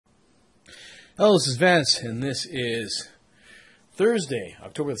Hello, this is Vance, and this is Thursday,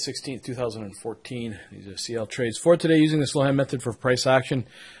 October the 16th, 2014. These are CL trades for today using the slow hand method for price action.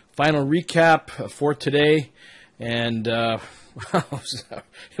 Final recap for today, and it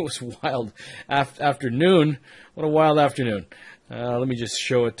was wild afternoon. What a wild afternoon. Let me just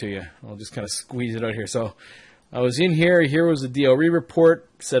show it to you. I'll just kind of squeeze it out here. So I was in here. Here was the DLE report.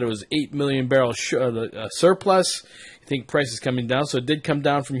 Said it was 8 million barrel surplus. I think price is coming down. So it did come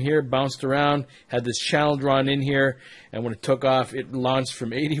down from here, bounced around, had this channel drawn in here, and when it took off, it launched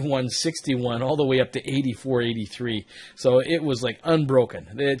from 81.61 all the way up to 84.83. So it was like unbroken.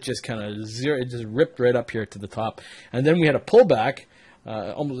 It just kind of it just ripped right up here to the top. And then we had a pullback.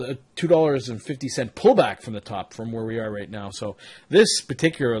 Almost a $2.50 pullback from the top from where we are right now. So this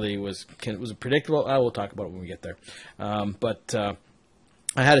particularly was predictable. I will talk about it when we get there.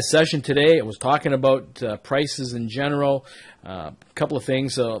 I had a session today. I was talking about prices in general, a couple of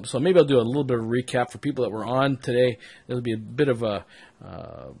things. So maybe I'll do a little bit of a recap for people that were on today. It'll be a bit of a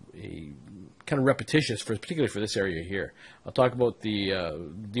kind of repetitious, particularly for this area here. I'll talk about the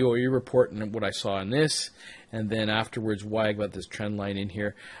DOE report and what I saw in this, and then afterwards why I got this trend line in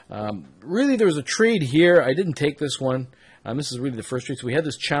here. Really, there was a trade here. I didn't take this one. This is really the first trade. So we had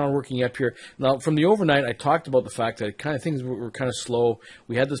this channel working up here. Now, from the overnight, I talked about the fact that things were kind of slow.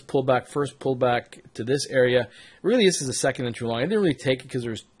 We had this pullback, first pullback to this area. Really, this is a second entry long. I didn't really take it because there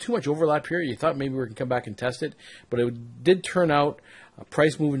was too much overlap here. You thought maybe we were going to come back and test it, but it did turn out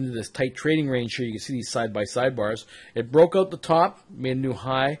price moving into this tight trading range here. You can see these side-by-side bars. It broke out the top, made a new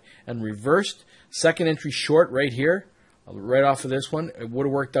high, and reversed. Second entry short right here, right off of this one. It would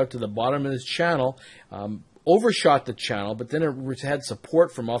have worked out to the bottom of this channel. Overshot the channel, but then it had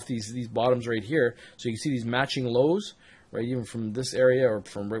support from off these bottoms right here. So you can see these matching lows, right, even from this area or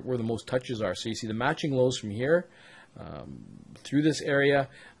from right where the most touches are. So you see the matching lows from here through this area.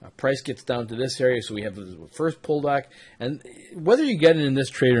 Price gets down to this area, so we have the first pullback. And whether you get it in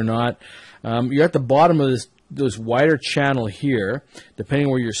this trade or not, you're at the bottom of this wider channel here, depending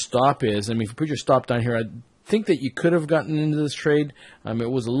on where your stop is. I mean, if you put your stop down here, I think that you could have gotten into this trade.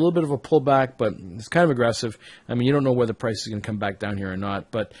 It was a little bit of a pullback, but it's kind of aggressive. I mean, you don't know whether price is going to come back down here or not.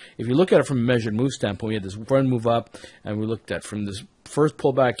 But if you look at it from a measured move standpoint, we had this one move up, and we looked at from this first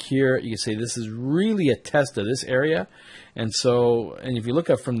pullback here, you can say this is really a test of this area. And so, and if you look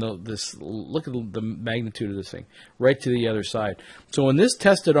at from look at the magnitude of this thing, right to the other side. So when this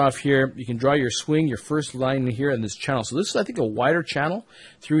tested off here, you can draw your swing, your first line here in this channel. So this is, I think, a wider channel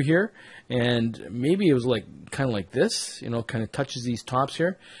through here. And maybe it was kind of like this, kind of touches these tops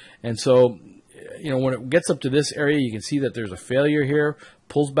here. And so, when it gets up to this area, you can see that there's a failure here,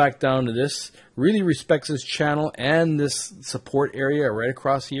 pulls back down to this, really respects this channel and this support area right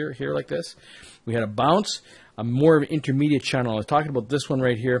across here like this. We had a bounce, a more of an intermediate channel. I was talking about this one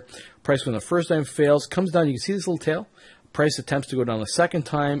right here. Price when the first time fails, comes down. You can see this little tail. Price attempts to go down the second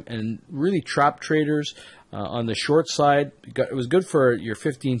time and really trap traders on the short side. It was good for your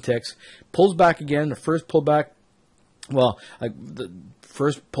 15 ticks. Pulls back again. The first pullback, the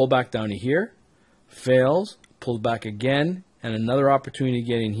first pullback down to here, fails, pulls back again, and another opportunity to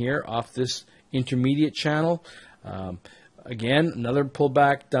get in here off this intermediate channel. Again, another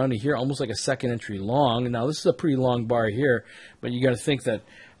pullback down to here, almost like a second entry long. Now, this is a pretty long bar here, but you got to think that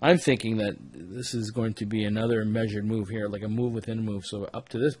I'm thinking that this is going to be another measured move here, like a move within a move. So up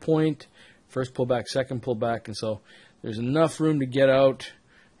to this point, first pullback, second pullback, and so there's enough room to get out,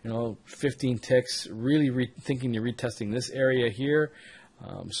 15 ticks, really thinking you're retesting this area here.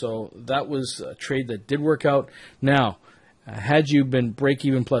 So that was a trade that did work out. Now, had you been break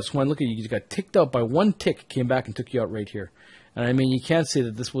even plus one, look at you just got ticked out by one tick, came back and took you out right here. And I mean, you can't say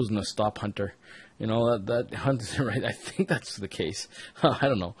that this wasn't a stop hunter. That hunt is right. I think that's the case. I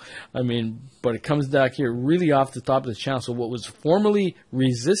don't know. I mean, but it comes back here really off the top of the channel. So what was formerly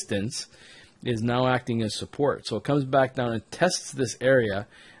resistance is now acting as support. So it comes back down and tests this area,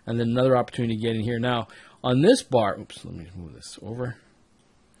 and then another opportunity to get in here. Now, on this bar, oops, let me move this over.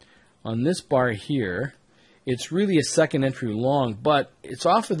 On this bar here, it's really a second entry long, but it's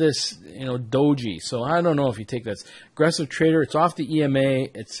off of this, doji. So I don't know if you take that aggressive trader. It's off the EMA.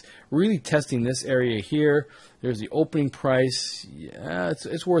 It's really testing this area here. There's the opening price. Yeah,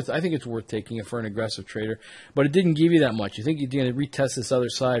 it's worth. I think it's worth taking it for an aggressive trader, but it didn't give you that much. You think you're going to retest this other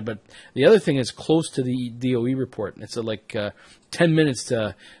side, but the other thing is close to the DOE report. It's like 10 minutes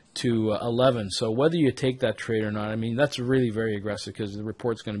to 11. So whether you take that trade or not, I mean, that's really very aggressive because the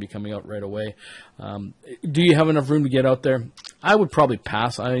report's going to be coming out right away. Do you have enough room to get out there? I would probably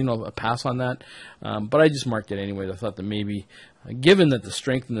pass. Pass on that. But I just marked it anyway. I thought that maybe, given that the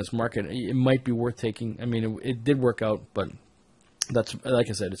strength in this market, it might be worth taking. I mean, it did work out, but That's, like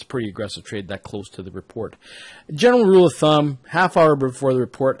I said, it's a pretty aggressive trade that close to the report. General rule of thumb, half hour before the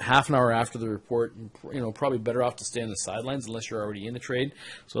report, half an hour after the report, probably better off to stay on the sidelines unless you're already in the trade.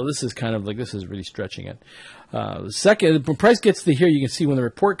 So this is kind of like, this is really stretching it. The second, when price gets to here, you can see when the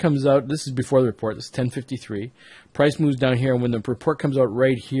report comes out, this is before the report, this is 10:53. Price moves down here, and when the report comes out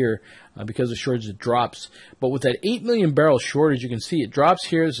right here, because of shortage, it drops. But with that 8 million barrel shortage, you can see it drops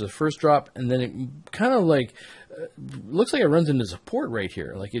here. This is the first drop, and then it kind of like, looks like it runs into support right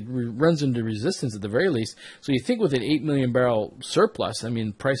here. Like it runs into resistance at the very least. So you think with an 8 million barrel surplus, I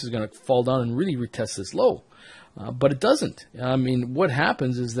mean, price is going to fall down and really retest this low. But it doesn't. I mean, what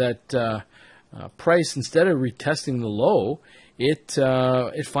happens is that price, instead of retesting the low, it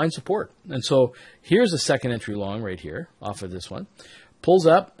finds support. And so here's a second entry long right here off of this one. Pulls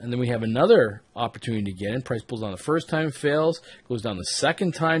up, and then we have another opportunity to get in. Price pulls down the first time, fails, goes down the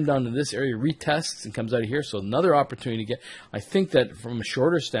second time down to this area, retests, and comes out of here. So another opportunity to get. I think that from a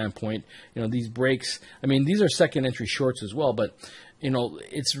shorter standpoint, these breaks, I mean, these are second entry shorts as well, but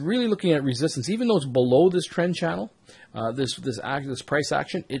it's really looking at resistance, even though it's below this trend channel. This price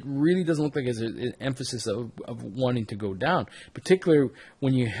action, it really doesn't look like it's an emphasis of wanting to go down, particularly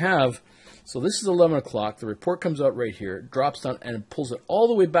when you have. So this is 11 o'clock. The report comes out right here, drops down, and it pulls it all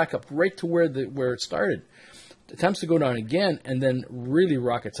the way back up right to where it started. Attempts to go down again, and then really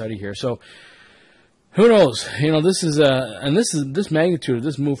rockets out of here. So who knows? This is this magnitude of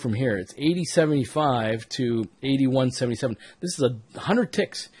this move from here. It's 80.75 to 81.77. This is 100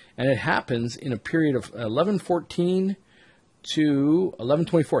 ticks, and it happens in a period of 11:14 to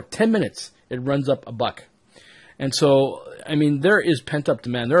 11:24. 10 minutes. It runs up a buck. And so, I mean, there is pent-up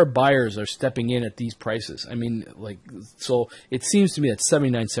demand. There are buyers that are stepping in at these prices. I mean, so it seems to me that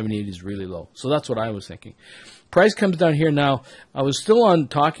 79, 78 is really low. So that's what I was thinking. Price comes down here now. I was still on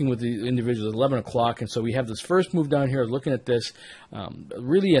talking with the individuals at 11 o'clock, and so we have this first move down here. I was looking at this.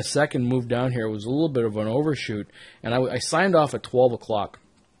 Really a second move down here. It was a little bit of an overshoot, and I signed off at 12 o'clock.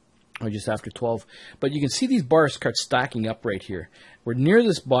 Or just after 12. But you can see these bars start stacking up right here. We're near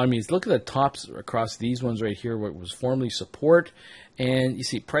this bottom. You look at the tops across these ones right here, where it was formerly support. And you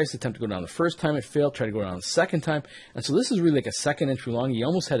see price attempt to go down the first time. It failed. Try to go down the second time. And so this is really like a second entry long. You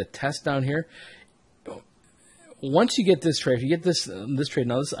almost had a test down here. Once you get this trade, if you get this trade,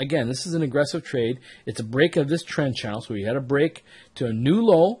 now this is an aggressive trade. It's a break of this trend channel. So we had a break to a new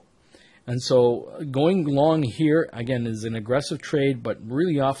low. And so going long here, again, is an aggressive trade, but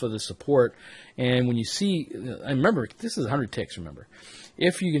really off of the support. And when you see, I remember, this is 100 ticks, remember.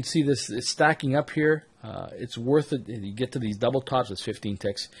 If you can see this, it's stacking up here. It's worth it. You get to these double tops, it's 15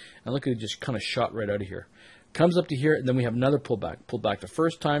 ticks. And look at it, just kind of shot right out of here. Comes up to here, and then we have another pullback. Pulled back the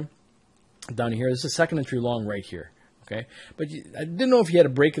first time, down here. This is a second entry long right here. Okay, but I didn't know if you had a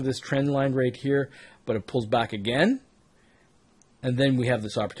break of this trend line right here, but it pulls back again. And then we have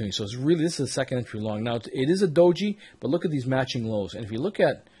this opportunity. So this is a second entry long. Now, it is a doji, but look at these matching lows. And if you look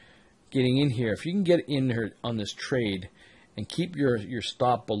at getting in here, if you can get in here on this trade and keep your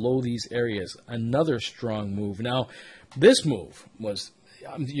stop below these areas, another strong move. Now, this move was,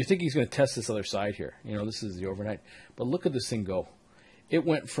 you think he's going to test this other side here. This is the overnight. But look at this thing go. It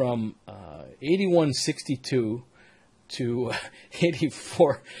went from 81.62 to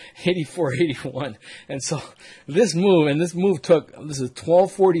 84, 81. And so this move took, this is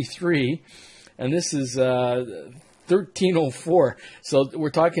 12:43, and this is 13:04. So we're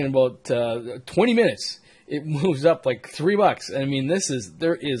talking about 20 minutes. It moves up like $3. I mean, this is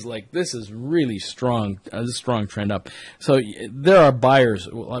really strong, a strong trend up. So there are buyers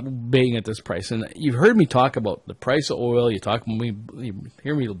baying at this price. And you've heard me talk about the price of oil. You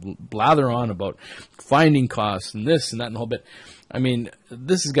hear me blather on about finding costs and this and that and the whole bit. I mean,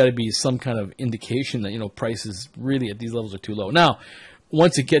 this has got to be some kind of indication that, prices really at these levels are too low. Now,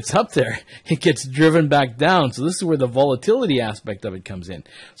 once it gets up there, it gets driven back down. So this is where the volatility aspect of it comes in.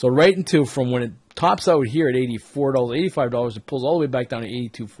 So right into from when it tops out here at $84, $85, it pulls all the way back down to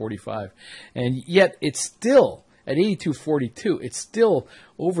 $82.45. And yet it's still at $82.42. It's still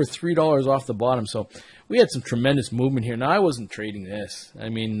over $3 off the bottom. So we had some tremendous movement here. Now, I wasn't trading this. I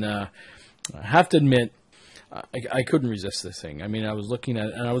mean, I have to admit, I couldn't resist this thing. I mean, I was looking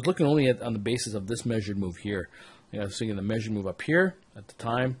only on the basis of this measured move here. I was thinking the measured move up here at the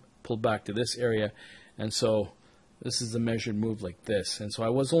time, pulled back to this area, and so this is the measured move like this. And so I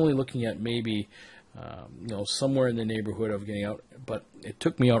was only looking at maybe, somewhere in the neighborhood of getting out, but it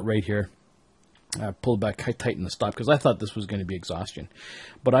took me out right here. I pulled back, tightened the stop because I thought this was going to be exhaustion,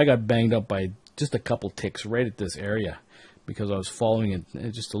 but I got banged up by just a couple ticks right at this area because I was following it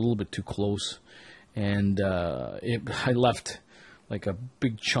just a little bit too close, and I left like a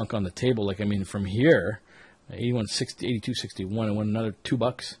big chunk on the table. From here. 81.60, 82.61. I won another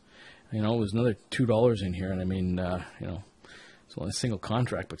 $2. You know, it was another $2 in here, and I mean, you know, it's only a single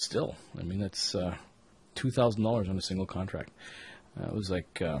contract, but still, I mean, that's $2,000 on a single contract. It was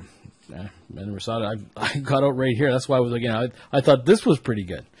like, I never saw it. I got out right here. That's why I was, again, I thought this was pretty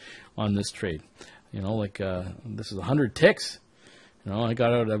good on this trade. You know, like, this is 100 ticks. You know, I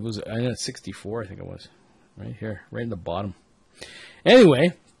got out, I ended at 64, I think it was. Right here, right in the bottom.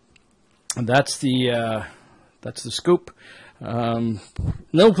 Anyway, that's the scoop.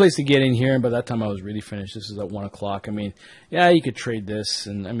 No place to get in here, and by that time I was really finished. This is at 1 o'clock. I mean, yeah, you could trade this,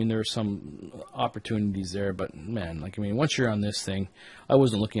 and I mean, there are some opportunities there, but man, like, I mean, once you're on this thing, I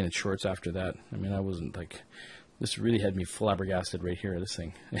wasn't looking at shorts after that. I mean, I wasn't like, this really had me flabbergasted right here, this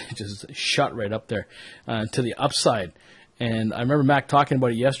thing. It just shot right up there to the upside. And I remember Mac talking about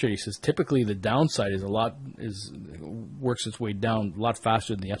it yesterday. He says typically the downside works its way down a lot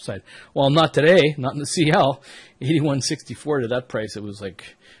faster than the upside. Well, not today, not in the CL. 81.64 to that price. It was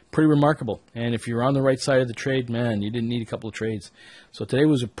like pretty remarkable. And if you're on the right side of the trade, man, you didn't need a couple of trades. So today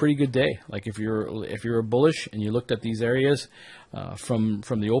was a pretty good day. Like if you're bullish and you looked at these areas from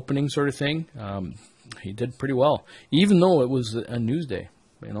the opening sort of thing, he did pretty well, even though it was a news day.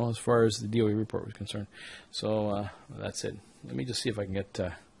 You know, as far as the DOE report was concerned. So that's it. Let me just see if I can get,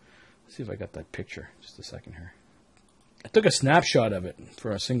 see if I got that picture. Just a second here. I took a snapshot of it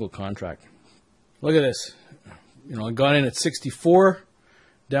for a single contract. Look at this. You know, I got in at 64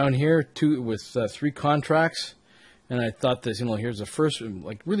 down here, with 3 contracts, and I thought this. You know, here's the first.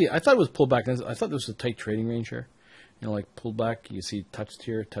 Like really, I thought it was pulled back. I thought this was a tight trading range here. You know, like pulled back. You see, touched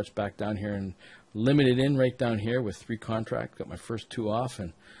here, touched back down here, and limited in right down here with 3 contracts. Got my first 2 off,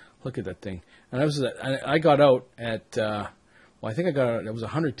 and look at that thing. And I got out at, well, I think I got out, it was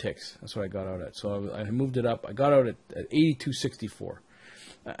 100 ticks. That's what I got out at. So I moved it up. I got out at 82.64.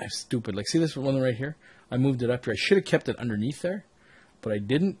 I'm stupid. Like, see this one right here? I moved it up here. I should have kept it underneath there, but I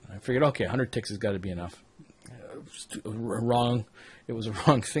didn't. I figured, okay, 100 ticks has got to be enough. Wrong. It was a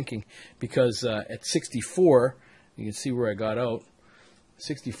wrong thinking, because at 64, you can see where I got out.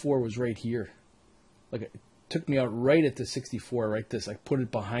 64 was right here. Like, it took me out right at the 64, right this. I put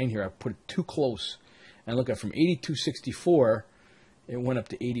it behind here. I put it too close. And look at, from 82.64, it went up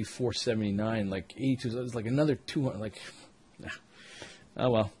to 84.79. Like 82, it was like another 200. Like, oh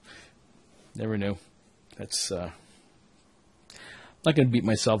well, never knew. That's not going to beat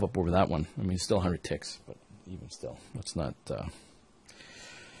myself up over that one. I mean, still 100 ticks, but even still, that's not.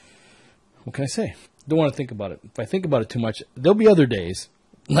 What can I say? Don't want to think about it. If I think about it too much, there'll be other days.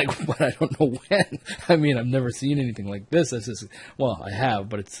 Like, but I don't know when. I mean, I've never seen anything like this. Well, I have,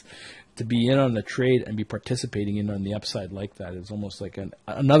 but it's to be in on the trade and be participating in on the upside like that is almost like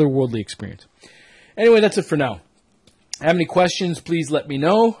another worldly experience. Anyway, that's it for now. Have any questions, please let me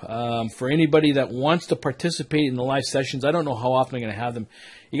know. For anybody that wants to participate in the live sessions, I don't know how often I'm going to have them.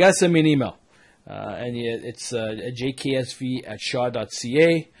 You got to send me an email. And it's jksv@shaw.ca.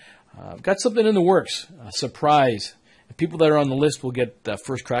 I've got something in the works, a surprise. People that are on the list will get the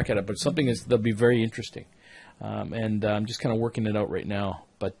first crack at it, but that'll be very interesting. And I'm just kind of working it out right now,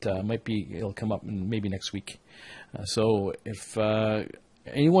 but it'll come up maybe next week. So if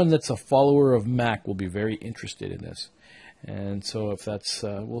anyone that's a follower of Mac will be very interested in this. And so if that's,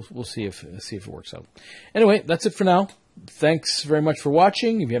 we'll see if it works out. Anyway, that's it for now. Thanks very much for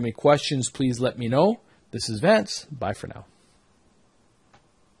watching. If you have any questions, please let me know. This is Vance. Bye for now.